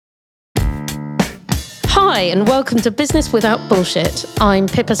Hi, and welcome to Business Without Bullshit. I'm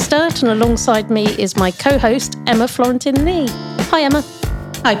Pippa Sturt, and alongside me is my co-host, Emma Florentin-Lee. Hi, Emma.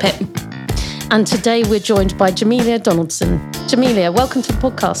 Hi, Pip. And today we're joined by Jamelia Donaldson. Jamelia, welcome to the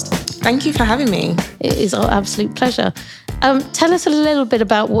podcast. Thank you for having me. It is our absolute pleasure. Tell us a little bit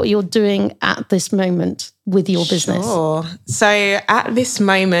about what you're doing at this moment with your business. Sure. So at this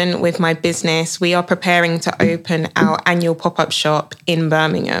moment with my business, we are preparing to open our annual pop-up shop in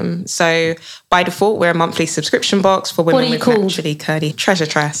Birmingham. So by default, we're a monthly subscription box for women with naturally curly Treasure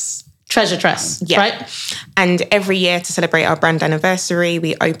Tress. Treasure Tress, yeah. Right? And every year to celebrate our brand anniversary,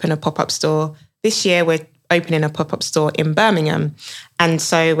 we open a pop-up store. This year, we're opening a pop-up store in Birmingham. And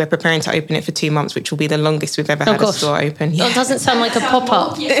so we're preparing to open it for 2 months, which will be the longest we've ever had a store open. Yeah. That doesn't sound like a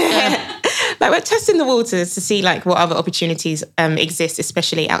pop-up. Yeah. Like we're testing the waters to see like what other opportunities exist,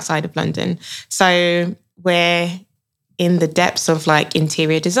 especially outside of London. So we're in the depths of like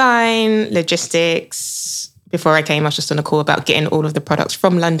interior design, logistics. Before I came, I was just on a call about getting all of the products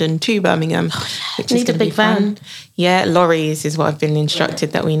from London to Birmingham. Which need a big van. Yeah, lorries is what I've been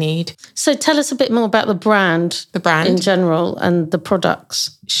instructed that we need. So tell us a bit more about the brand in general and the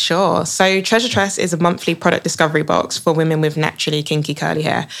products. Sure. So Treasure Tress is a monthly product discovery box for women with naturally kinky curly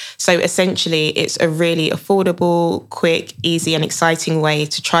hair. So essentially, it's a really affordable, quick, easy and exciting way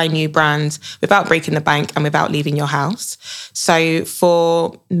to try new brands without breaking the bank and without leaving your house. So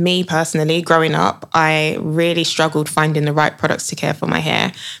for me personally, growing up, I really struggled finding the right products to care for my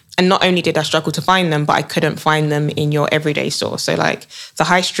hair. And not only did I struggle to find them, but I couldn't find them in your everyday store. So like the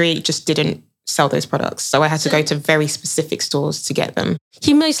high street just didn't sell those products. So I had to go to very specific stores to get them.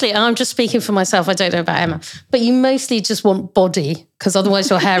 You mostly, I'm just speaking for myself, I don't know about Emma, but you mostly just want body because otherwise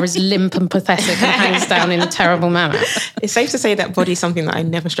your hair is limp and pathetic and hangs down in a terrible manner. It's safe to say that body's something that I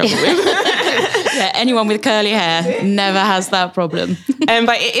never struggle with. Yeah, anyone with curly hair never has that problem.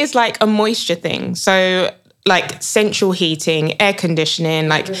 But it is like a moisture thing. So like central heating, air conditioning,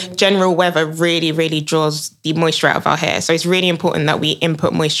 like general weather really, really draws the moisture out of our hair. So it's really important that we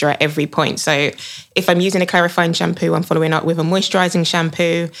input moisture at every point. So if I'm using a clarifying shampoo, I'm following up with a moisturizing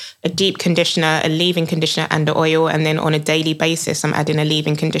shampoo, a deep conditioner, a leave-in conditioner and an oil. And then on a daily basis, I'm adding a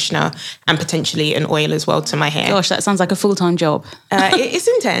leave-in conditioner and potentially an oil as well to my hair. Gosh, that sounds like a full-time job. It is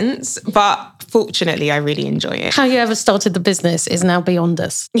intense, but fortunately, I really enjoy it. How you ever started the business is now beyond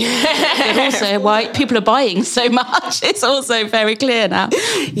us. But also why people are buying so much. It's also very clear now.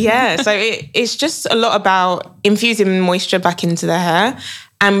 Yeah, so it's just a lot about infusing moisture back into the hair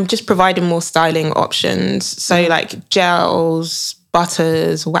and just providing more styling options. So like gels,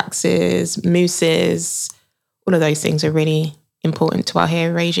 butters, waxes, mousses, all of those things are really important to our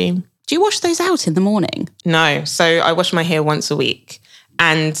hair regime. Do you wash those out in the morning? No, so I wash my hair once a week.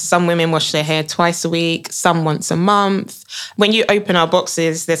 And some women wash their hair twice a week, some once a month. When you open our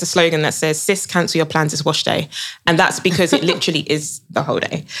boxes, there's a slogan that says, "Sis, cancel your plans, it's wash day." And that's because it literally is the whole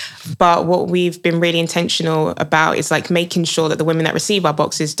day. But what we've been really intentional about is like making sure that the women that receive our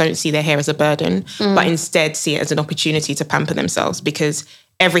boxes don't see their hair as a burden, but instead see it as an opportunity to pamper themselves, because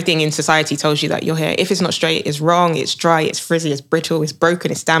everything in society tells you that your hair, if it's not straight, is wrong, it's dry, it's frizzy, it's brittle, it's broken,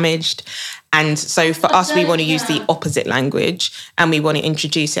 it's damaged. And so for us, we want to use the opposite language and we want to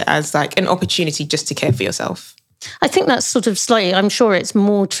introduce it as like an opportunity just to care for yourself. I think that's sort of slightly, I'm sure it's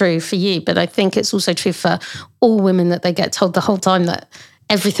more true for you, but I think it's also true for all women that they get told the whole time that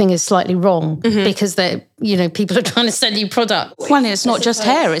everything is slightly wrong because they're, people are trying to sell you product. Well, it's not just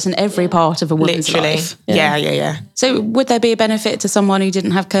hair, it's in every part of a woman's life. Yeah. So would there be a benefit to someone who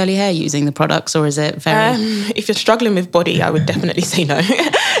didn't have curly hair using the products, or is it very... if you're struggling with body, I would definitely say no,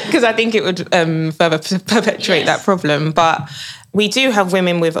 because I think it would further perpetuate that problem. But we do have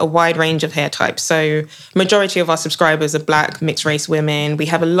women with a wide range of hair types. So majority of our subscribers are Black, mixed race women. We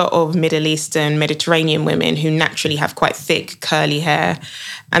have a lot of Middle Eastern, Mediterranean women who naturally have quite thick, curly hair.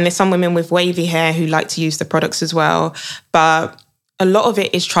 And there's some women with wavy hair who like to use the products as well. But a lot of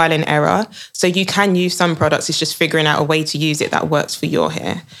it is trial and error. So you can use some products, it's just figuring out a way to use it that works for your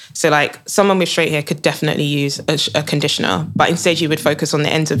hair. So like someone with straight hair could definitely use a conditioner, but instead you would focus on the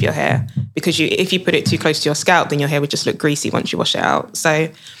ends of your hair, because if you put it too close to your scalp, then your hair would just look greasy once you wash it out. So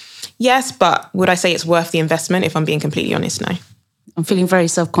yes, but would I say it's worth the investment? If I'm being completely honest, no. I'm feeling very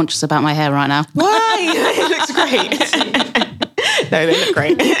self-conscious about my hair right now. Why? It looks great. No, they look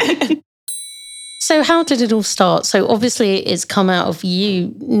great. So how did it all start? So obviously it's come out of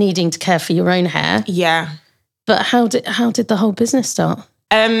you needing to care for your own hair. Yeah. But how did the whole business start?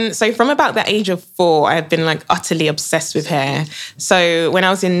 So from about the age of 4, I've been like utterly obsessed with hair. So when I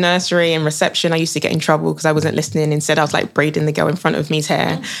was in nursery and reception, I used to get in trouble because I wasn't listening. Instead, I was like braiding the girl in front of me's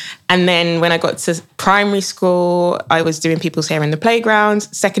hair. And then when I got to primary school, I was doing people's hair in the playground.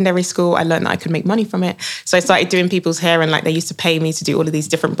 Secondary school, I learned that I could make money from it. So I started doing people's hair, and like they used to pay me to do all of these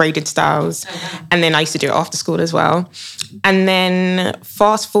different braided styles. And then I used to do it after school as well. And then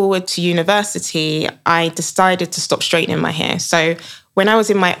fast forward to university, I decided to stop straightening my hair. So when I was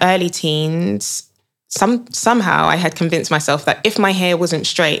in my early teens, somehow I had convinced myself that if my hair wasn't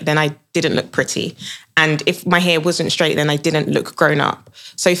straight, then I didn't look pretty. And if my hair wasn't straight, then I didn't look grown up.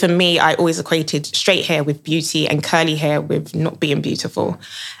 So for me, I always equated straight hair with beauty and curly hair with not being beautiful.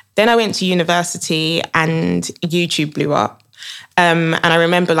 Then I went to university and YouTube blew up. And I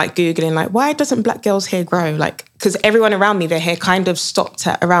remember like Googling, like, why doesn't black girls' hair grow? Like, because everyone around me, their hair kind of stopped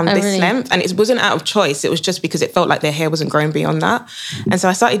at around this length. And it wasn't out of choice. It was just because it felt like their hair wasn't growing beyond that. And so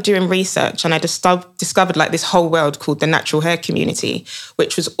I started doing research, and I just discovered like this whole world called the natural hair community,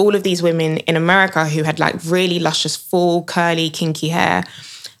 which was all of these women in America who had like really luscious, full, curly, kinky hair.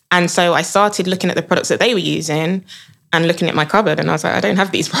 And so I started looking at the products that they were using and looking at my cupboard, and I was like, I don't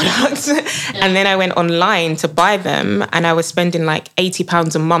have these products. And then I went online to buy them, and I was spending like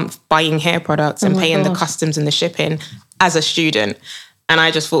 £80 a month buying hair products and paying the customs and the shipping as a student. And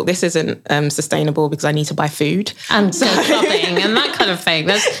I just thought, this isn't sustainable because I need to buy food. And so clubbing and that kind of thing.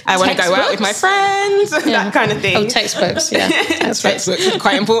 I want to go out with my friends, that kind of thing. Oh, textbooks, yeah. Textbooks is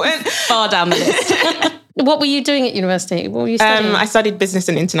quite important. Far down the list. What were you doing at university? What were you studying? I studied business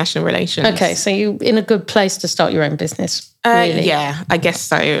and international relations. Okay, so you're in a good place to start your own business, really? Yeah, I guess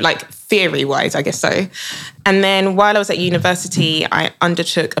so. Like theory-wise, I guess so. And then while I was at university, I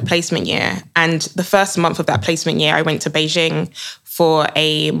undertook a placement year. And the first month of that placement year, I went to Beijing for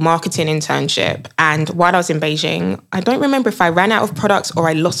a marketing internship. And while I was in Beijing, I don't remember if I ran out of products or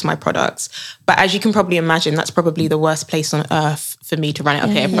I lost my products. But as you can probably imagine, that's probably the worst place on earth for me to run out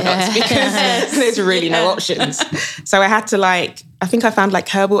of hair products because there's really no options. So I had to I think I found like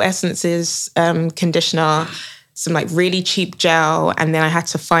herbal essences, conditioner, some like really cheap gel, and then I had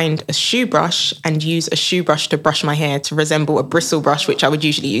to find a shoe brush and use a shoe brush to brush my hair to resemble a bristle brush, which I would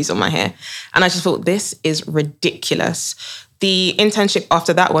usually use on my hair. And I just thought, this is ridiculous. The internship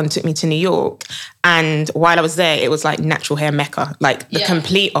after that one took me to New York. And while I was there, it was like natural hair mecca, like the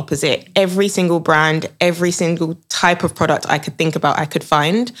complete opposite. Every single brand, every single type of product I could think about, I could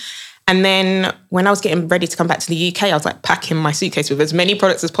find. And then when I was getting ready to come back to the UK, I was like packing my suitcase with as many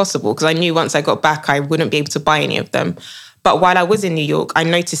products as possible because I knew once I got back, I wouldn't be able to buy any of them. But while I was in New York, I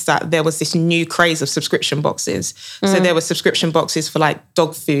noticed that there was this new craze of subscription boxes. So there were subscription boxes for like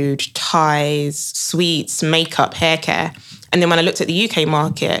dog food, ties, sweets, makeup, hair care. And then when I looked at the UK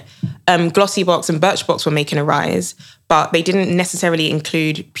market, Glossybox and Birchbox were making a rise, but they didn't necessarily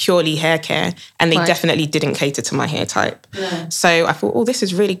include purely hair care, and they definitely didn't cater to my hair type. Yeah. So I thought, oh, this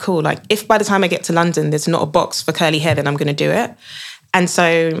is really cool. Like if by the time I get to London, there's not a box for curly hair, then I'm going to do it. And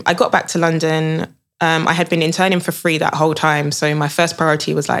so I got back to London. I had been interning for free that whole time. So my first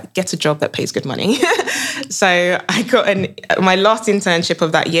priority was like, get a job that pays good money. So I got my last internship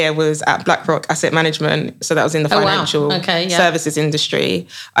of that year was at BlackRock Asset Management. So that was in the financial services industry.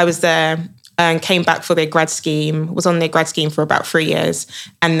 I was there and came back for their grad scheme, was on their grad scheme for about 3 years.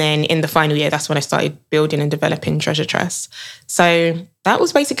 And then in the final year, that's when I started building and developing Treasure Tress. So that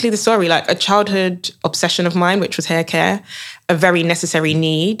was basically the story, like a childhood obsession of mine, which was hair care, a very necessary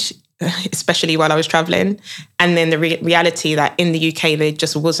need, especially while I was traveling. And then the reality that in the UK, there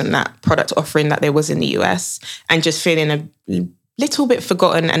just wasn't that product offering that there was in the US, and just feeling a little bit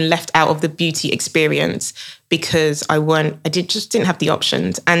forgotten and left out of the beauty experience because I just didn't have the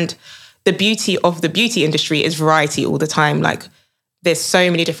options. And the beauty of the beauty industry is variety all the time. Like there's so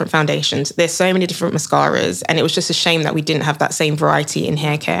many different foundations, there's so many different mascaras, and it was just a shame that we didn't have that same variety in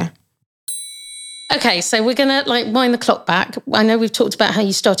hair care. Okay, so we're going to wind the clock back. I know we've talked about how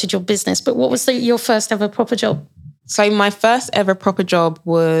you started your business, but what was your first ever proper job? So my first ever proper job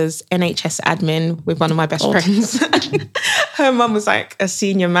was NHS admin with one of my best friends. Her mum was like a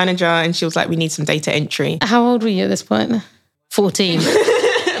senior manager, and she was like, we need some data entry. How old were you at this point? 14.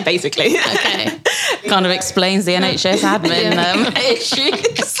 Basically. Okay. Kind of explains the NHS admin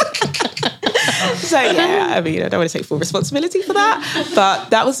issues. So yeah, I mean, I don't want to take full responsibility for that, but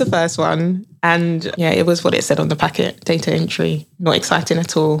that was the first one. And yeah, it was what it said on the packet, data entry, not exciting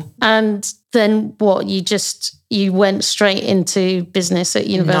at all. And then what, you went straight into business at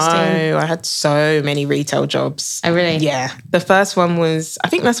university? No, I had so many retail jobs. Oh, really? Yeah. The first one was, I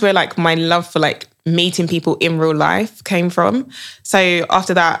think that's where like my love for like meeting people in real life came from. So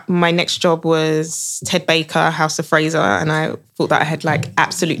after that, my next job was Ted Baker, House of Fraser. And I thought that I had like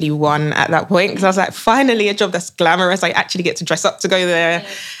absolutely won at that point, because I was like, finally a job that's glamorous. I actually get to dress up to go there.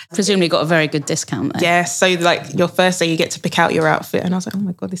 Presumably got a very good discount there. Yeah, so like your first day you get to pick out your outfit. And I was like, oh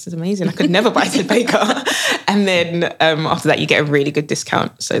my God, this is amazing. I could never buy Ted Baker. And then after that, you get a really good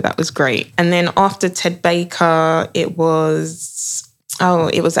discount. So that was great. And then after Ted Baker, it was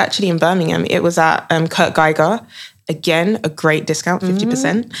actually in Birmingham. It was at Kurt Geiger. Again, a great discount,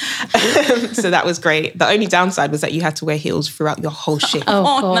 50%. So that was great. The only downside was that you had to wear heels throughout your whole shift. Oh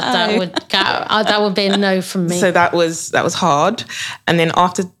God, no. that would be a no from me. So that was hard. And then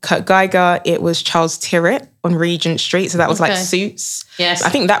after Kurt Geiger, it was Charles Tyrwhitt on Regent Street. So that was like Suits. Yes. I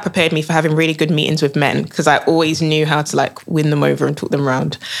think that prepared me for having really good meetings with men, because I always knew how to like win them over and talk them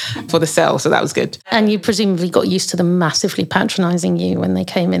around for the sale. So that was good. And you presumably got used to them massively patronising you when they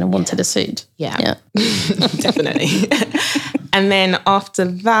came in and wanted a suit. Yeah. Definitely. And then after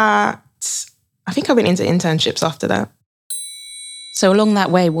that, I think I went into internships after that. So along that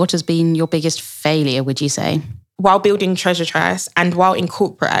way, what has been your biggest failure, would you say? While building Treasure Trust and while in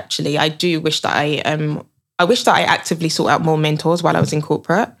corporate, actually, I do wish that I wish that I actively sought out more mentors while I was in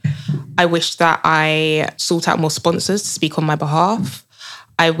corporate. I wish that I sought out more sponsors to speak on my behalf.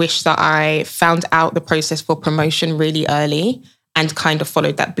 I wish that I found out the process for promotion really early and kind of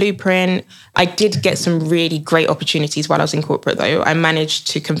followed that blueprint. I did get some really great opportunities while I was in corporate, though. I managed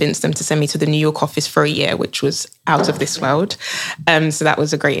to convince them to send me to the New York office for a year, which was out of this world. So that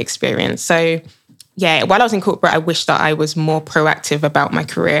was a great experience. So yeah, while I was in corporate, I wish that I was more proactive about my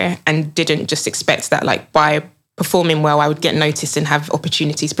career and didn't just expect that like by performing well, I would get noticed and have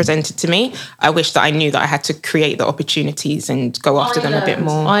opportunities presented to me. I wish that I knew that I had to create the opportunities and go after them a bit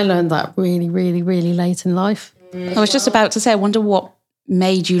more. I learned that really, really, really late in life. I was just about to say, I wonder what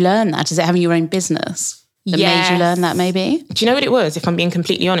made you learn that. Is it having your own business that made you learn that maybe? Do you know what it was? If I'm being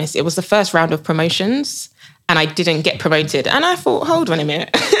completely honest, it was the first round of promotions and I didn't get promoted. And I thought, hold on a minute.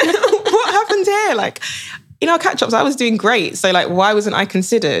 What happened here? Like, in our catch-ups, I was doing great. So like, why wasn't I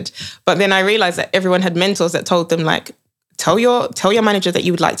considered? But then I realized that everyone had mentors that told them like, tell your manager that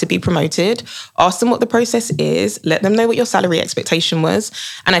you would like to be promoted, ask them what the process is, let them know what your salary expectation was.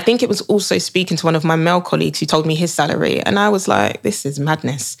 And I think it was also speaking to one of my male colleagues who told me his salary. And I was like, this is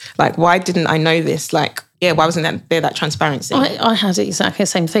madness. Like, why didn't I know this? Like, yeah, why wasn't there that transparency? I had exactly the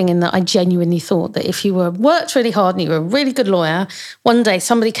same thing in that I genuinely thought that if you worked really hard and you were a really good lawyer, one day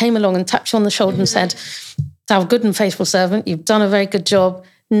somebody came along and tapped you on the shoulder and said, thou good and faithful servant, you've done a very good job,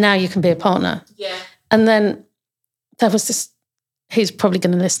 now you can be a partner. Yeah. And then there was this, he's probably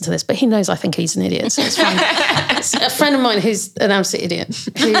going to listen to this, but he knows I think he's an idiot. So it's fine. It's a friend of mine who's an absolute idiot.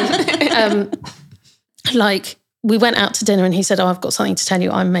 Who, like, we went out to dinner and he said, oh, I've got something to tell you.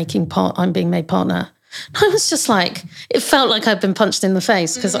 I'm being made partner. And I was just like, it felt like I'd been punched in the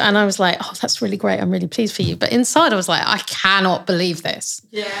face. And I was like, oh, that's really great. I'm really pleased for you. But inside I was like, I cannot believe this.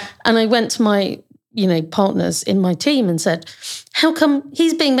 Yeah. And I went to my partners in my team and said, how come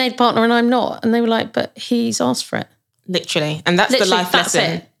he's being made partner and I'm not? And they were like, but he's asked for it. Literally. And that's the life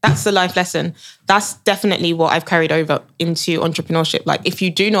lesson. That's the life lesson. That's definitely what I've carried over into entrepreneurship. Like, if you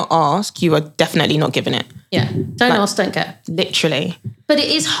do not ask, you are definitely not given it. Yeah. Don't ask, don't get. Literally. But it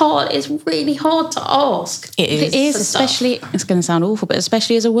is hard. It's really hard to ask. It is, especially, it's going to sound awful, but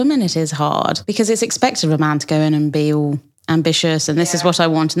especially as a woman, it is hard because it's expected of a man to go in and be all ambitious and this is what I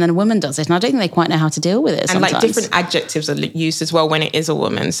want, and then a woman does it and I don't think they quite know how to deal with it sometimes. And like different adjectives are used as well when it is a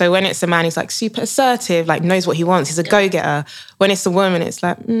woman. So when it's a man, he's like super assertive, like knows what he wants, he's a go-getter. When it's a woman, it's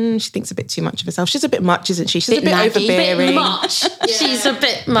like she thinks a bit too much of herself. She's a bit much, isn't she? She's a bit overbearing. Bit much. She's a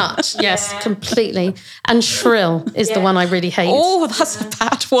bit much. Yes, completely. And shrill is the one I really hate. Oh, that's a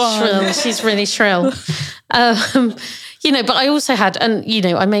bad one. Shrill. She's really shrill. But I also had, and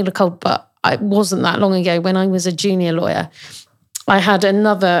I may look old, but it wasn't that long ago when I was a junior lawyer. I had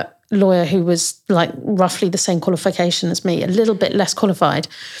another lawyer who was like roughly the same qualification as me, a little bit less qualified.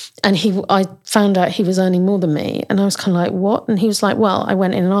 And I found out he was earning more than me. And I was kind of like, what? And he was like, well, I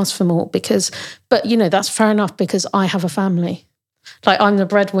went in and asked for more but that's fair enough because I have a family. Like, I'm the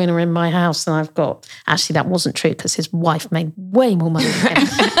breadwinner in my house and actually that wasn't true because his wife made way more money than him.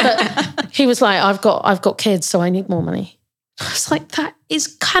 But he was like, I've got kids, so I need more money. I was like,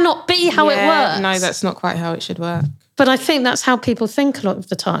 cannot be how it works. No, that's not quite how it should work. But I think that's how people think a lot of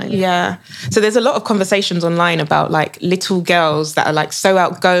the time. Yeah. So there's a lot of conversations online about like little girls that are like so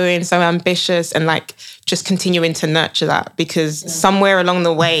outgoing, so ambitious, and like just continuing to nurture that because somewhere along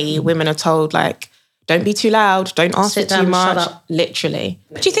the way, women are told like, don't be too loud, don't ask for too much. Shut up. Literally.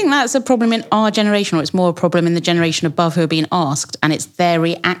 But do you think that's a problem in our generation, or it's more a problem in the generation above who are being asked and it's their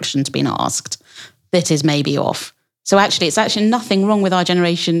reaction to being asked that is maybe off. So actually, it's actually nothing wrong with our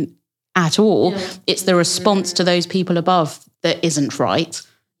generation at all. Yeah. It's the response to those people above that isn't right.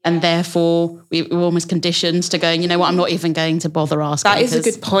 And therefore, we're almost conditioned to going, you know what, I'm not even going to bother asking. That is a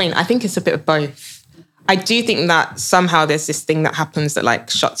good point. I think it's a bit of both. I do think that somehow there's this thing that happens that like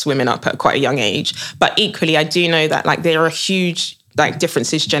shuts women up at quite a young age. But equally, I do know that like there are huge like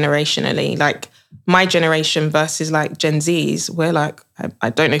differences generationally. Like my generation versus like Gen Zs, we're like, I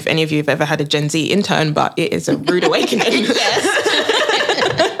don't know if any of you have ever had a Gen Z intern, but it is a rude awakening.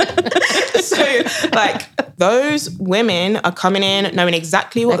 So like those women are coming in knowing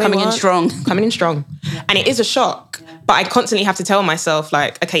exactly what they're coming in strong. Coming in strong. And it is a shock. But I constantly have to tell myself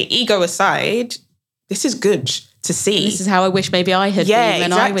like, okay, ego aside, this is good to see. This is how I wish maybe I had been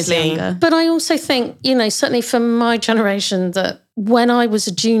when I was younger. But I also think, you know, certainly for my generation, that when I was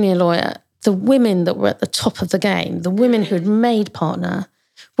a junior lawyer, the women that were at the top of the game, the women who had made partner,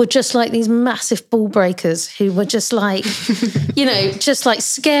 were just like these massive ball breakers who were just like, you know, just like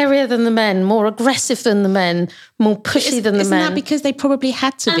scarier than the men, more aggressive than the men, more pushy than the men. Isn't that because they probably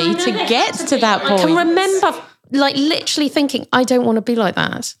had to be to get to that point? I can remember like literally thinking, I don't want to be like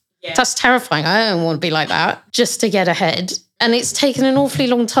that. Yeah. That's terrifying. I don't want to be like that just to get ahead. And it's taken an awfully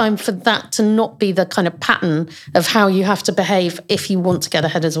long time for that to not be the kind of pattern of how you have to behave if you want to get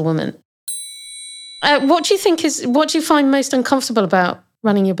ahead as a woman. What do you find most uncomfortable about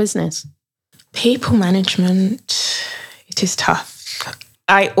running your business? People management. It is tough.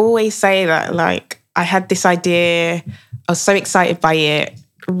 I always say that like I had this idea, I was so excited by it,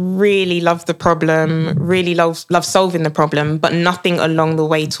 really loved the problem, really love solving the problem, but nothing along the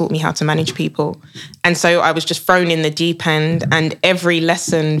way taught me how to manage people. And so I was just thrown in the deep end, and every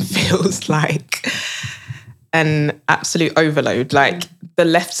lesson feels like an absolute overload. Like the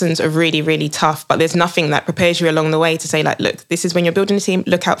lessons are really, really tough, but there's nothing that prepares you along the way to say like, look, this is when you're building a team,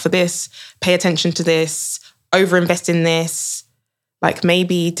 look out for this, pay attention to this, overinvest in this. Like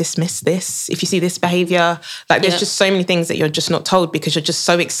maybe dismiss this if you see this behavior. Like there's just so many things that you're just not told because you're just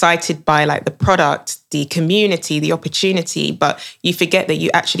so excited by like the product, the community, the opportunity, but you forget that you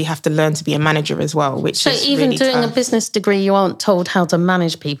actually have to learn to be a manager as well, which is really tough. So even doing a business degree, you aren't told how to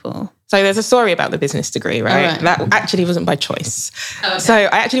manage people? So there's a story about the business degree, right? That actually wasn't by choice. Oh, okay. So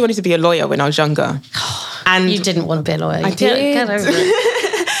I actually wanted to be a lawyer when I was younger. And you didn't want to be a lawyer. I did. Get over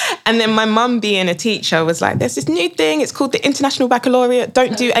it. And then my mum being a teacher was like, there's this new thing, it's called the International Baccalaureate.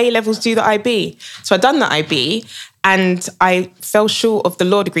 Don't do A-levels, do the IB. So I'd done the IB and I fell short of the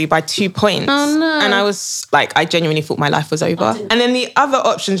law degree by 2 points. Oh no. And I was like, I genuinely thought my life was over. And then the other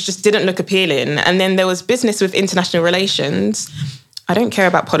options just didn't look appealing. And then there was business with international relations. I don't care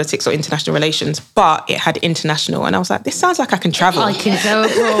about politics or international relations, but it had international. And I was like, this sounds like I can travel. I can go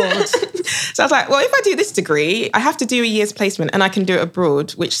abroad. So I was like, well, if I do this degree, I have to do a year's placement and I can do it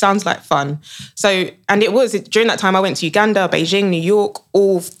abroad, which sounds like fun. So, and it was, during that time, I went to Uganda, Beijing, New York,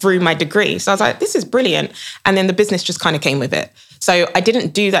 all through my degree. So I was like, this is brilliant. And then the business just kind of came with it. So I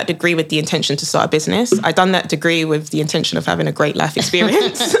didn't do that degree with the intention to start a business. I done that degree with the intention of having a great life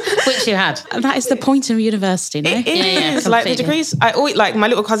experience. Which you had. And that is the point of university, no? It is. Like the degrees, I always, like my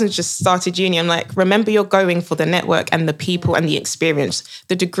little cousins just started uni. I'm like, remember you're going for the network and the people and the experience.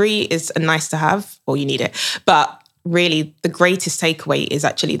 The degree is nice to have, or you need it. But really the greatest takeaway is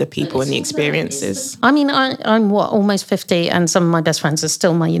actually the people and the experiences. I mean, I'm almost 50 and some of my best friends are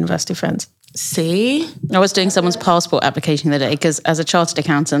still my university friends. See? I was doing someone's passport application the other day because as a chartered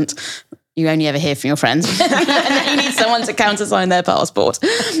accountant, you only ever hear from your friends. And then you need someone to countersign their passport.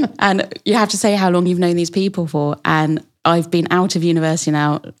 And you have to say how long you've known these people for. And I've been out of university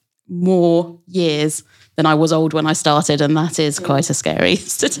now more years than I was old when I started. And that is quite a scary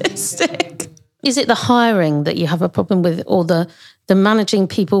statistic. Is it the hiring that you have a problem with, or the managing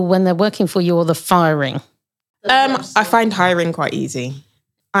people when they're working for you, or the firing? I find hiring quite easy.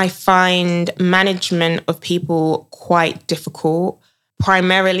 I find management of people quite difficult,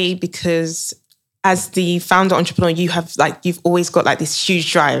 primarily because as the founder entrepreneur, you've always got like this huge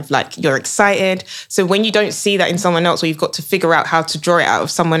drive, like you're excited. So when you don't see that in someone else, or you've got to figure out how to draw it out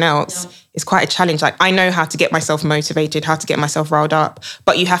of someone else, it's quite a challenge. Like I know how to get myself motivated, how to get myself riled up,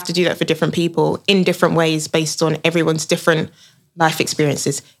 but you have to do that for different people in different ways based on everyone's different life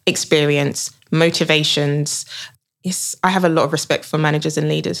experiences, motivations. Yes, I have a lot of respect for managers and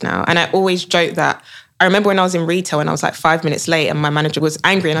leaders now. And I always joke that I remember when I was in retail and I was like 5 minutes late and my manager was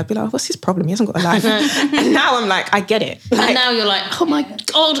angry and I'd be like, what's his problem? He hasn't got a life. And now I'm like, I get it. Like, and now you're like, oh my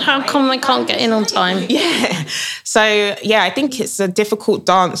God, how come I can't get in on time? Yeah. So yeah, I think it's a difficult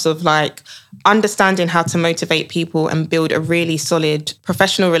dance of like understanding how to motivate people and build a really solid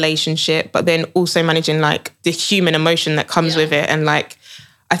professional relationship, but then also managing like the human emotion that comes with it. And like,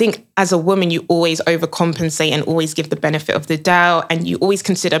 I think as a woman, you always overcompensate and always give the benefit of the doubt. And you always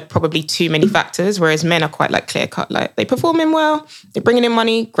consider probably too many factors, whereas men are quite like clear cut, like they performing well, they're bringing in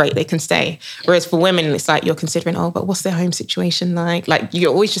money, great, they can stay. Whereas for women, it's like you're considering, oh, but what's their home situation like? Like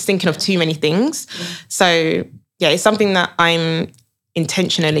you're always just thinking of too many things. So yeah, it's something that I'm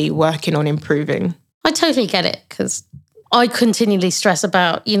intentionally working on improving. I totally get it, because I continually stress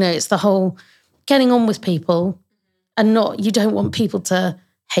about, it's the whole getting on with people and you don't want people to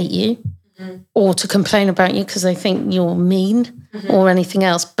hate you or to complain about you because they think you're mean or anything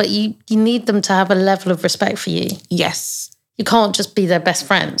else. But you need them to have a level of respect for you. Yes. You can't just be their best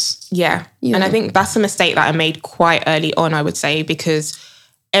friends. Yeah. And I think that's a mistake that I made quite early on, I would say, because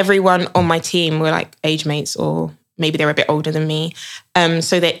everyone on my team were like age mates, or maybe they're a bit older than me.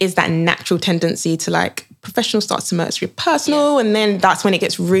 So there is that natural tendency to like professional starts to merge with personal, and then that's when it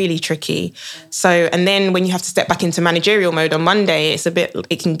gets really tricky. So, and then when you have to step back into managerial mode on Monday,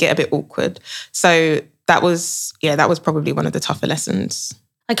 it can get a bit awkward. So that was probably one of the tougher lessons.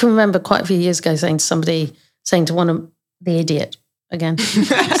 I can remember quite a few years ago saying to one of the idiot again,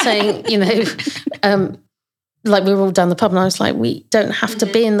 saying, like we were all down the pub, and I was like, we don't have to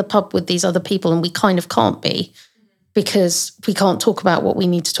be in the pub with these other people, and we kind of can't be, because we can't talk about what we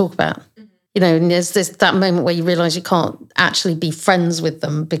need to talk about. And there's that moment where you realise you can't actually be friends with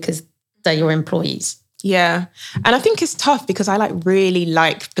them because they're your employees. Yeah. And I think it's tough because I really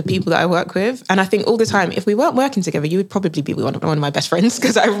like the people that I work with. And I think all the time, if we weren't working together, you would probably be one of my best friends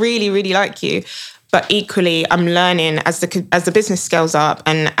because I really, really like you. But equally, I'm learning as the business scales up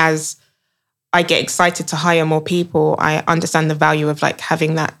and as I get excited to hire more people, I understand the value of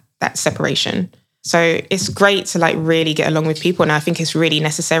having that separation. So it's great to really get along with people, and I think it's really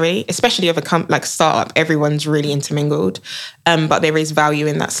necessary, especially of a startup. Everyone's really intermingled, but there is value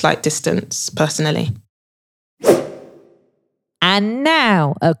in that slight distance, personally. And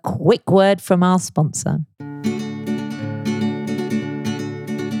now a quick word from our sponsor.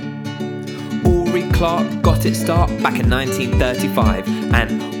 Clark got its start back in 1935,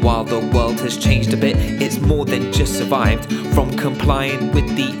 and while the world has changed a bit, it's more than just survived. From complying with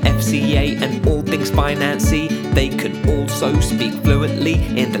the FCA and all things financy, they can also speak fluently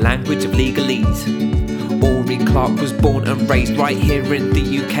in the language of legalese. Ori Clark was born and raised right here in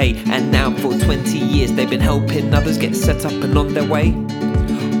the UK, and now for 20 years they've been helping others get set up and on their way.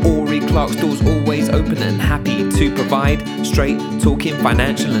 Ori Clark's doors always open and happy to provide straight talking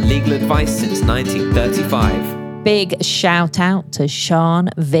financial and legal advice since 1935. Big shout out to Sean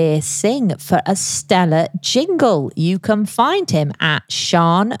Veer Singh for a stellar jingle. You can find him at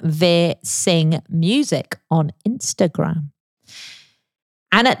Sean Veer Singh Music on Instagram.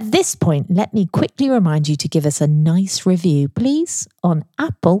 And at this point, let me quickly remind you to give us a nice review, please, on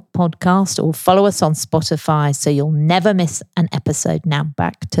Apple Podcast, or follow us on Spotify so you'll never miss an episode. Now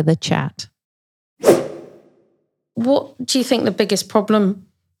back to the chat. What do you think the biggest problem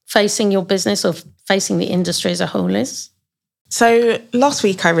facing your business or facing the industry as a whole is? So last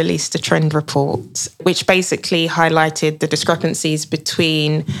week I released a trend report, which basically highlighted the discrepancies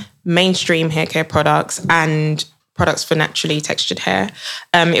between mainstream hair care products and products for naturally textured hair.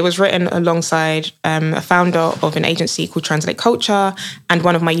 It was written alongside a founder of an agency called Translate Culture and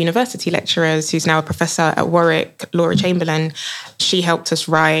one of my university lecturers who's now a professor at Warwick, Laura Chamberlain. She helped us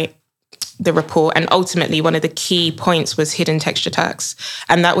write the report, and ultimately one of the key points was hidden texture tax,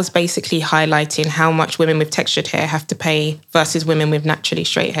 and that was basically highlighting how much women with textured hair have to pay versus women with naturally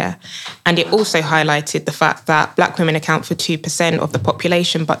straight hair. And it also highlighted the fact that Black women account for 2% of the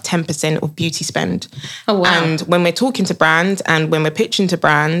population but 10% of beauty spend. Oh, wow. And when we're talking to brands and when we're pitching to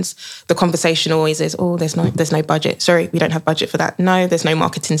brands, the conversation always is, oh, there's no budget. Sorry, we don't have budget for that. No, there's no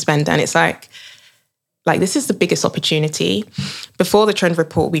marketing spend. And it's like this is the biggest opportunity. Before the trend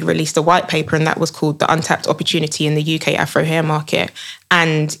report, we released a white paper, and that was called The Untapped Opportunity in the UK Afro Hair Market.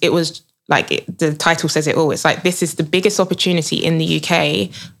 And it was the title says it all. It's this is the biggest opportunity in the UK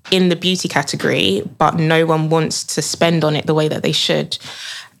in the beauty category, but no one wants to spend on it the way that they should.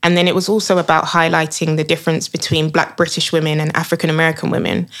 And then it was also about highlighting the difference between Black British women and African American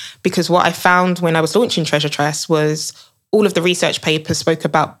women. Because what I found when I was launching Treasure Tress was all of the research papers spoke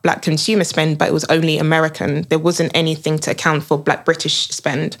about Black consumer spend, but it was only American. There wasn't anything to account for Black British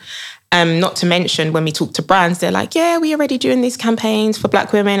spend. Not to mention, when we talk to brands, they're like, yeah, we're already doing these campaigns for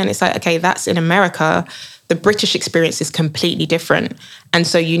Black women. And it's like, okay, that's in America. The British experience is completely different. And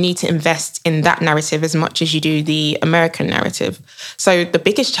so you need to invest in that narrative as much as you do the American narrative. So the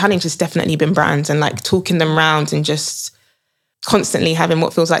biggest challenge has definitely been brands and talking them round and just constantly having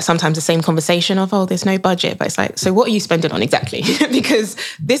what feels like sometimes the same conversation of, oh, there's no budget. But it's so what are you spending on exactly? Because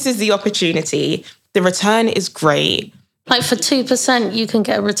this is the opportunity. The return is great. Like for 2%, you can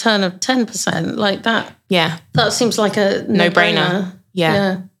get a return of 10%. Like that. Yeah. That seems like a no-brainer.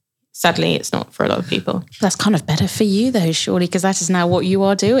 Yeah. Sadly, it's not for a lot of people. That's kind of better for you though, surely, because that is now what you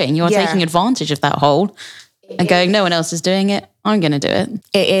are doing. You are taking advantage of that hole and going, no one else is doing it, I'm going to do it.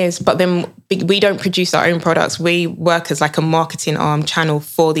 It is, but then we don't produce our own products. We work as like a marketing arm channel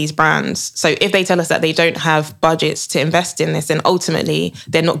for these brands. So if they tell us that they don't have budgets to invest in this, then ultimately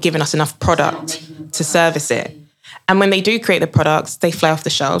they're not giving us enough product to service it. And when they do create the products, they fly off the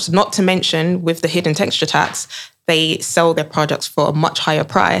shelves. Not to mention, with the hidden texture tax, they sell their products for a much higher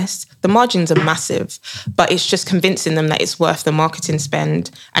price. The margins are massive, but it's just convincing them that it's worth the marketing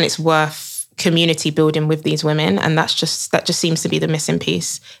spend and it's worth community building with these women. And that just seems to be the missing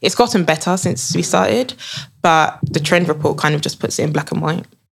piece. It's gotten better since we started, but the trend report kind of just puts it in black and white.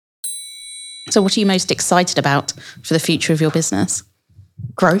 So what are you most excited about for the future of your business?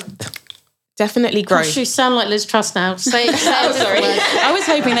 Growth. Definitely growth. Gosh, you sound like Liz Truss now. Say it. Sorry. I was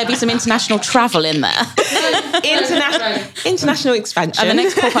hoping there'd be some international travel in there. International expansion. And the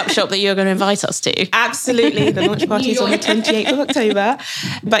next pop-up shop that you're going to invite us to. Absolutely. The launch party is on the 28th of October.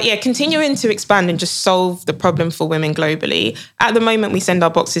 But yeah, continuing to expand and just solve the problem for women globally. At the moment, we send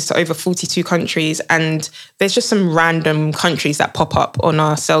our boxes to over 42 countries, and there's just some random countries that pop up on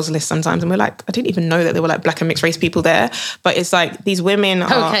our sales list sometimes. And we're like, I didn't even know that there were like Black and mixed race people there. But it's like these women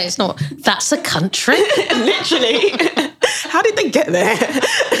are... Okay, it's not. That's a country. Literally. How did they get there?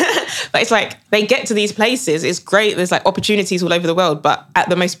 But it's like they get to these places. It's great. There's like opportunities all over the world. But at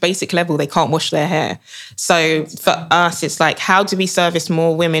the most basic level, they can't wash their hair. So for us, it's like, how do we service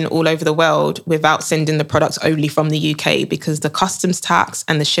more women all over the world without sending the products only from the UK? Because the customs tax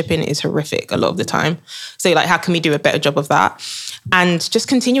and the shipping is horrific a lot of the time. So like, how can we do a better job of that? And just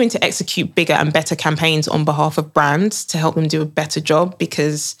continuing to execute bigger and better campaigns on behalf of brands to help them do a better job,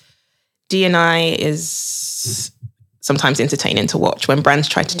 because D&I is sometimes entertaining to watch when brands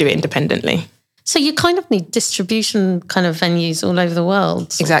try to do it independently. So you kind of need distribution kind of venues all over the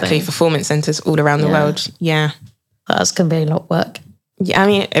world. Exactly, fulfillment centres all around the world. Yeah. That's going to be a lot of work. Yeah, I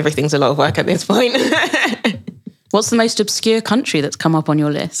mean, everything's a lot of work at this point. What's the most obscure country that's come up on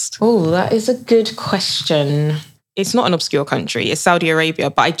your list? Oh, that is a good question. It's not an obscure country. It's Saudi Arabia,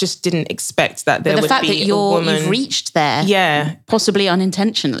 but I just didn't expect that there would be a woman. The fact that you've reached there, possibly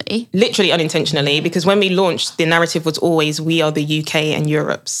unintentionally. Literally unintentionally, because when we launched, the narrative was always, we are the UK and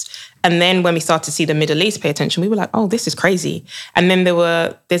Europe's. And then when we started to see the Middle East pay attention, we were like, oh, this is crazy. And then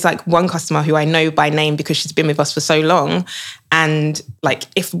there's like one customer who I know by name because she's been with us for so long. And like,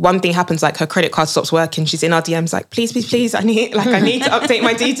 if one thing happens, like her credit card stops working, she's in our DMs like, please, please, please, I need to update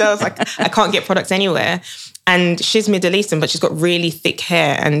my details. Like, I can't get products anywhere. And she's Middle Eastern, but she's got really thick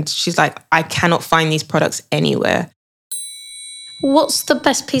hair. And she's like, I cannot find these products anywhere. What's the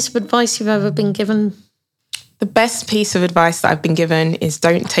best piece of advice you've ever been given? The best piece of advice that I've been given is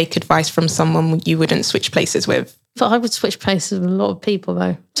don't take advice from someone you wouldn't switch places with. But I would switch places with a lot of people,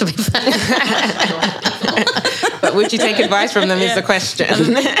 though, to be fair. But would you take advice from them is the question.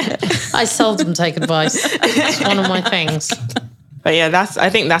 I seldom take advice. It's one of my things. But yeah, I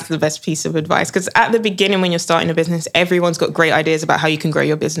think that's the best piece of advice. Because at the beginning, when you're starting a business, everyone's got great ideas about how you can grow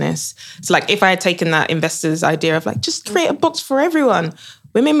your business. So like, if I had taken that investor's idea of like, just create a box for everyone,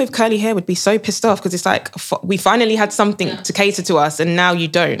 women with curly hair would be so pissed off, because it's like, we finally had something to cater to us and now you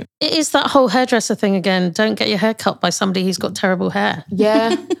don't. It is that whole hairdresser thing again. Don't get your hair cut by somebody who's got terrible hair.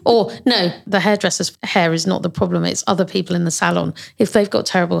 Yeah. Or no, the hairdresser's hair is not the problem. It's other people in the salon. If they've got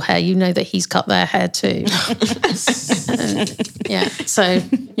terrible hair, you know that he's cut their hair too. Yeah. So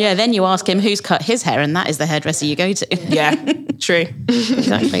yeah, then you ask him who's cut his hair, and that is the hairdresser you go to. Yeah, true.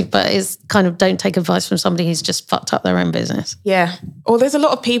 Exactly. But it's kind of, don't take advice from somebody who's just fucked up their own business. Yeah. Or there's a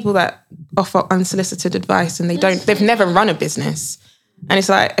lot of people that offer unsolicited advice and they've never run a business. And it's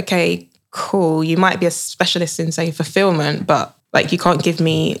like, okay, cool. You might be a specialist in, say, fulfillment, but like, you can't give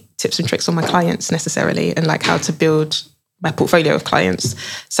me tips and tricks on my clients necessarily, and like how to build my portfolio of clients.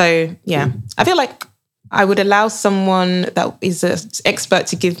 So yeah, I feel like I would allow someone that is an expert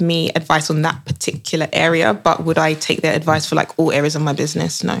to give me advice on that particular area, but would I take their advice for like all areas of my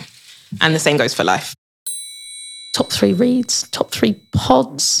business? No. And the same goes for life. Top 3 reads, top 3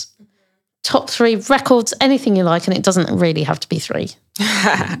 pods, top 3 records, anything you like, and it doesn't really have to be 3.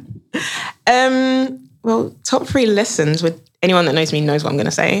 Well, top 3 listens, with anyone that knows me knows what I'm going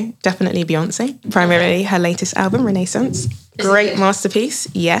to say. Definitely Beyonce. Primarily her latest album, Renaissance. Great masterpiece,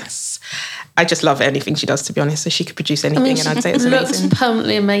 yes. I just love anything she does, to be honest. So she could produce anything, and I'd say it's amazing. Looks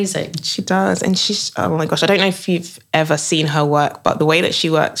permanently amazing. She does. And she's, oh my gosh, I don't know if you've ever seen her work, but the way that she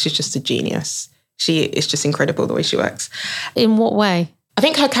works, she's just a genius. She is just incredible the way she works. In what way? I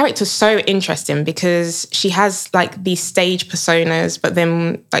think her character's so interesting because she has like these stage personas, but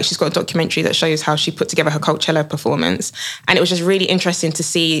then like she's got a documentary that shows how she put together her Coachella performance. And it was just really interesting to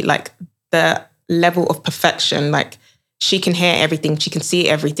see like the level of perfection. Like she can hear everything, she can see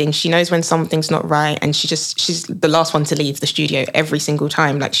everything. She knows when something's not right, and she's the last one to leave the studio every single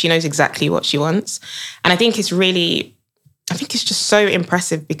time. Like she knows exactly what she wants. And I think it's just so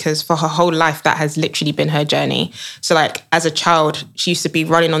impressive because for her whole life, that has literally been her journey. So like as a child, she used to be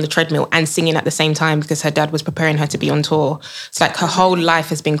running on the treadmill and singing at the same time because her dad was preparing her to be on tour. It's like her whole life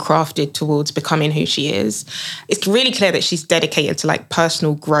has been crafted towards becoming who she is. It's really clear that she's dedicated to like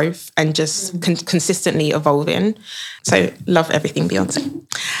personal growth and just consistently evolving. So love everything Beyonce.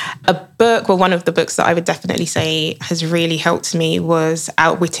 One of the books that I would definitely say has really helped me was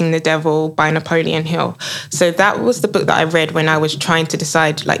Outwitting the Devil by Napoleon Hill. So that was the book that I read when I was trying to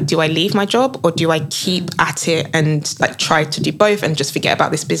decide, like, do I leave my job or do I keep at it and like try to do both and just forget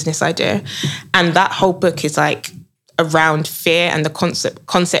about this business idea? And that whole book is like around fear and the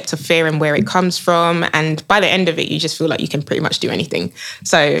concept of fear and where it comes from. And by the end of it, you just feel like you can pretty much do anything.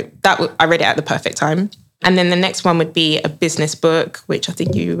 So I read it at the perfect time. And then the next one would be a business book, which I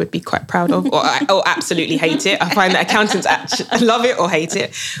think you would be quite proud of, or absolutely hate it. I find that accountants actually love it or hate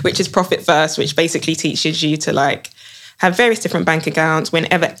it, which is Profit First, which basically teaches you to like have various different bank accounts.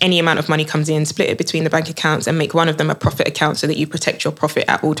 Whenever any amount of money comes in, split it between the bank accounts and make one of them a profit account so that you protect your profit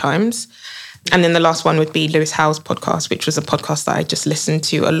at all times. And then the last one would be Lewis Howes' podcast, which was a podcast that I just listened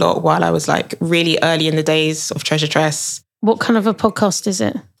to a lot while I was like really early in the days of Treasure Tress. What kind of a podcast is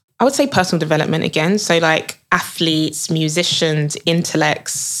it? I would say personal development again. So like athletes, musicians,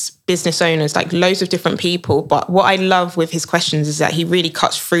 intellects, business owners, like loads of different people. But what I love with his questions is that he really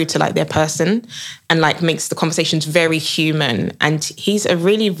cuts through to like their person and like makes the conversations very human. And he's a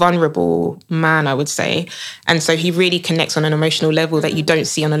really vulnerable man, I would say. And so he really connects on an emotional level that you don't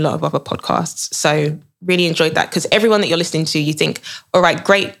see on a lot of other podcasts. So really enjoyed that because everyone that you're listening to, you think, all right,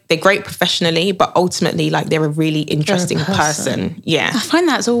 great, they're great professionally, but ultimately like they're a really interesting person. Yeah. I find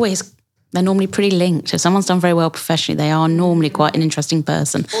they're normally pretty linked. If someone's done very well professionally, they are normally quite an interesting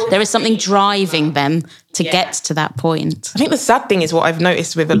person. There is something driving them to get to that point. I think the sad thing is what I've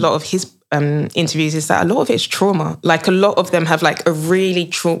noticed with a lot of his interviews is that a lot of it's trauma. Like a lot of them have like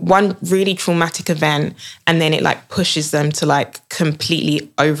one really traumatic event, and then it like pushes them to like completely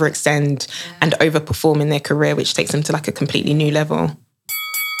overextend and overperform in their career, which takes them to like a completely new level.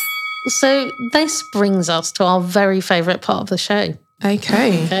 So this brings us to our very favourite part of the show.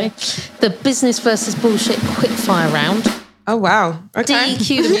 Okay. The business versus bullshit quickfire round. Oh, wow. Okay.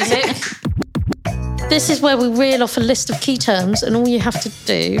 DQ the music. This is where we reel off a list of key terms, and all you have to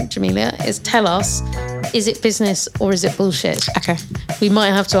do, Jamelia, is tell us, is it business or is it bullshit? Okay. We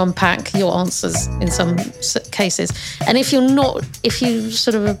might have to unpack your answers in some cases. And if you're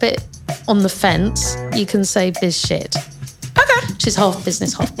sort of a bit on the fence, you can say biz shit. Okay. Which is half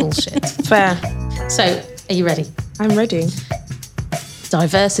business, half bullshit. Fair. So, are you ready? I'm ready.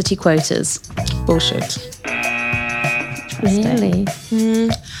 Diversity quotas. Bullshit. Really?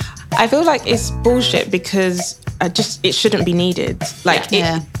 I feel like it's bullshit because it shouldn't be needed. Like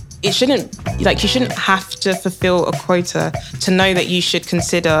it shouldn't, like you shouldn't have to fulfill a quota to know that you should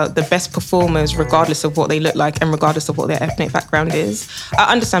consider the best performers regardless of what they look like and regardless of what their ethnic background is.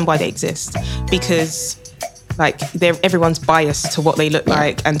 I understand why they exist because like everyone's biased to what they look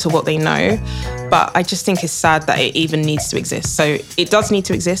like and to what they know. But I just think it's sad that it even needs to exist. So it does need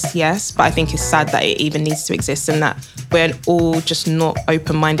to exist, yes, but I think it's sad that it even needs to exist and that we're all just not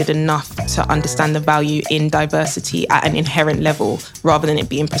open-minded enough to understand the value in diversity at an inherent level rather than it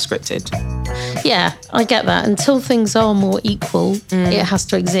being prescripted. Yeah, I get that. Until things are more equal, it has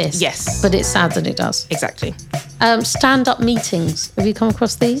to exist. Yes. But it's sad that it does. Exactly. Stand-up meetings. Have you come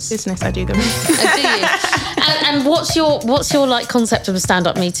across these? Business, I do them. Do you? And what's your like concept of a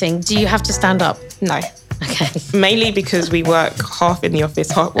stand-up meeting? Do you have to stand up? No. Okay. Mainly because we work half in the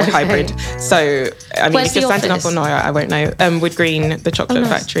office, half hybrid. So, I mean, Where's if you're the standing office? up or not, I won't know. Wood Green, the chocolate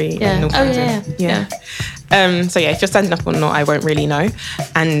factory in North London. Yeah. So yeah, if you're standing up or not, I won't really know.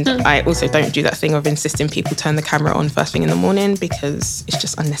 And I also don't do that thing of insisting people turn the camera on first thing in the morning because it's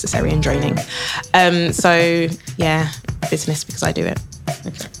just unnecessary and draining. So yeah, business because I do it.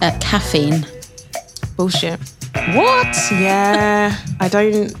 Caffeine. Bullshit. What? Yeah, I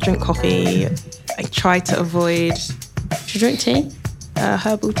don't drink coffee. I try to avoid. Do you drink tea?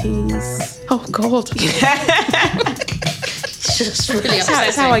 Herbal teas. Oh God. Just really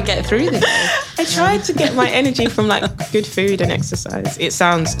That's how I get through the day. I try to get my energy from like good food and exercise. It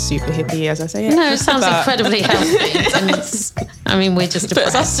sounds super hippie as I say it. No, it sounds incredibly healthy. And we're just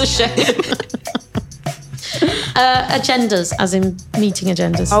Puts us to shame. Agendas, as in meeting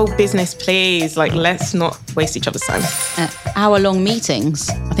agendas. Oh, business, please. Like, let's not waste each other's time. Hour-long meetings.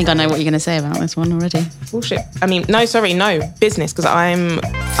 I think I know what you're going to say about this one already. Bullshit. I mean, no, business, because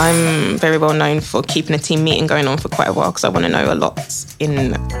I'm very well known for keeping a team meeting going on for quite a while because I want to know a lot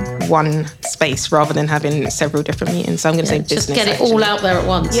in one space rather than having several different meetings. So I'm going to say business. Just get it all out there at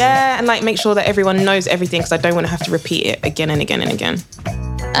once. Yeah, and like make sure that everyone knows everything because I don't want to have to repeat it again and again and again.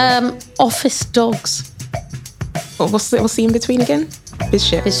 Office dogs. What's the in between again? Biz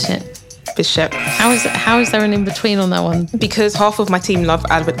shit. How is there an in between on that one? Because half of my team love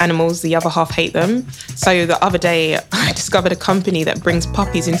animals, the other half hate them. So the other day, I discovered a company that brings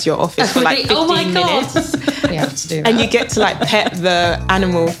puppies into your office for like 15 minutes. We have to do that. And you get to like pet the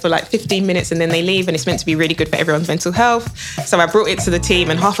animal for like 15 minutes and then they leave and it's meant to be really good for everyone's mental health. So I brought it to the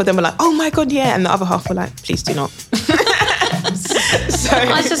team and half of them were like, oh my God, yeah. And the other half were like, please do not. So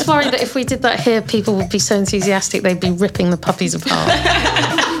I was just worried that if we did that here, people would be so enthusiastic they'd be ripping the puppies apart.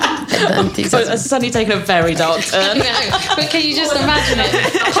 It's suddenly taken a very dark turn. But can you just imagine it?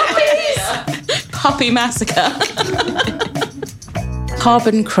 Puppies! Puppy massacre.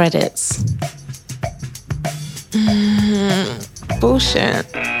 Carbon credits. Bullshit.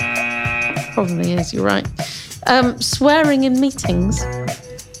 Probably is, you're right. Swearing in meetings.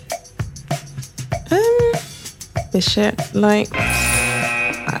 This shit. Like,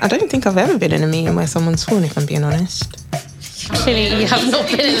 I don't think I've ever been in a meeting where someone's sworn, if I'm being honest. Clearly, you have not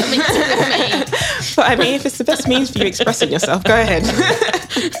been in a meeting with me. But I mean, if it's the best means for you expressing yourself, go ahead.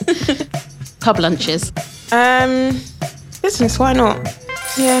 Pub lunches. Business, why not?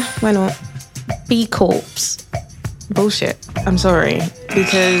 Yeah, why not? B Corps. Bullshit. I'm sorry.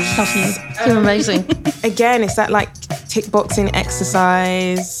 Because... You're amazing. Again, it's that like tick boxing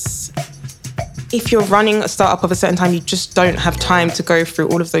exercise. If you're running a startup of a certain time, you just don't have time to go through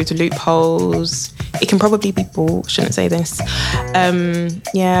all of those loopholes. It can probably be bull. Shouldn't say this. I'm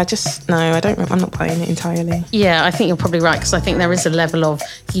not buying it entirely. Yeah, I think you're probably right because I think there is a level of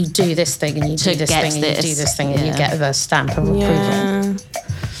you do this thing and you do this thing and you do this thing and you get the stamp of approval.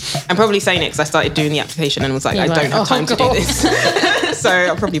 I'm probably saying it because I started doing the application and was like, I don't have time to do this. So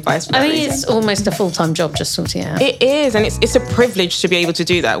I'll probably bias for that reason. It's almost a full-time job just sorting it out. It is, and it's a privilege to be able to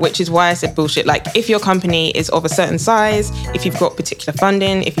do that, which is why I said bullshit. Like, if your company is of a certain size, if you've got particular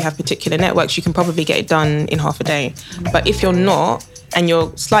funding, if you have particular networks, you can probably get it done in half a day. But if you're not, and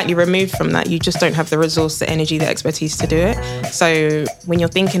you're slightly removed from that, you just don't have the resource, the energy, the expertise to do it. So when you're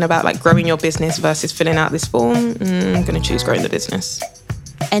thinking about like growing your business versus filling out this form, I'm going to choose growing the business.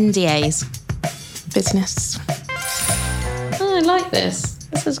 NDAs. Business. Oh, I like this.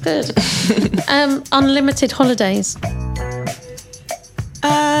 This is good. Unlimited holidays.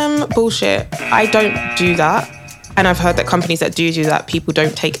 Bullshit. I don't do that. And I've heard that companies that do that, people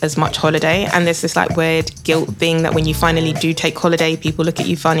don't take as much holiday. And there's this like weird guilt thing that when you finally do take holiday, people look at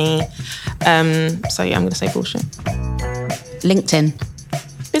you funny. So yeah, I'm going to say bullshit. LinkedIn.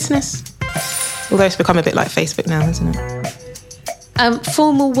 Business. Although it's become a bit like Facebook now, hasn't it?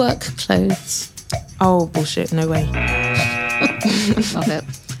 Formal work clothes. Oh, bullshit. No way. Love it.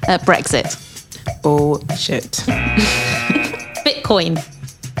 Brexit. Bullshit. Bitcoin.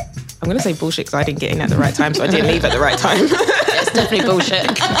 I'm going to say bullshit because I didn't get in at the right time, so I didn't leave at the right time. It's definitely bullshit.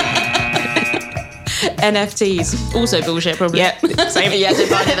 NFTs. Also bullshit, probably. Yeah, same. Yeah, didn't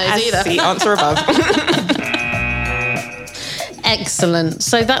buy those either. The answer above. Excellent.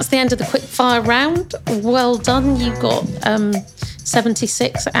 So that's the end of the quick fire round. Well done. You got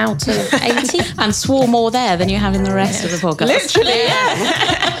 76 out of 80. And swore more there than you have in the rest of the podcast. Literally,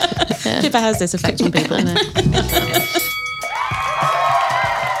 yeah. Pippa has this effect on people.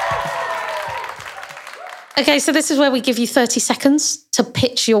 Okay, so this is where we give you 30 seconds to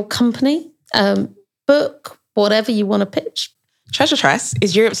pitch your company, book, whatever you want to pitch. Treasure Tress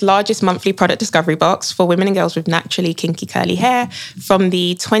is Europe's largest monthly product discovery box for women and girls with naturally kinky curly hair. From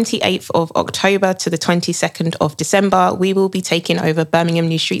the 28th of October to the 22nd of December, we will be taking over Birmingham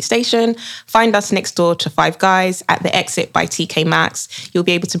New Street Station. Find us next door to Five Guys at the exit by TK Maxx. You'll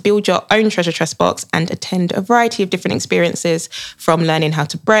be able to build your own Treasure Tress box and attend a variety of different experiences from learning how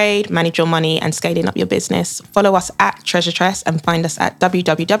to braid, manage your money and scaling up your business. Follow us at Treasure Tress and find us at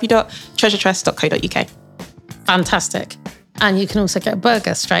www.treasuretress.co.uk. Fantastic. And you can also get a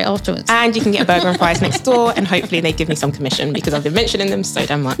burger straight afterwards. And you can get a burger and fries next door, and hopefully they give me some commission because I've been mentioning them so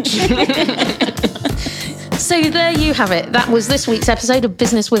damn much. So there you have it. That was this week's episode of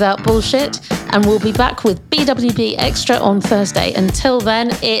Business Without Bullshit, and we'll be back with BWB Extra on Thursday. Until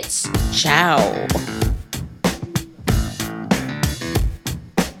then, it's ciao.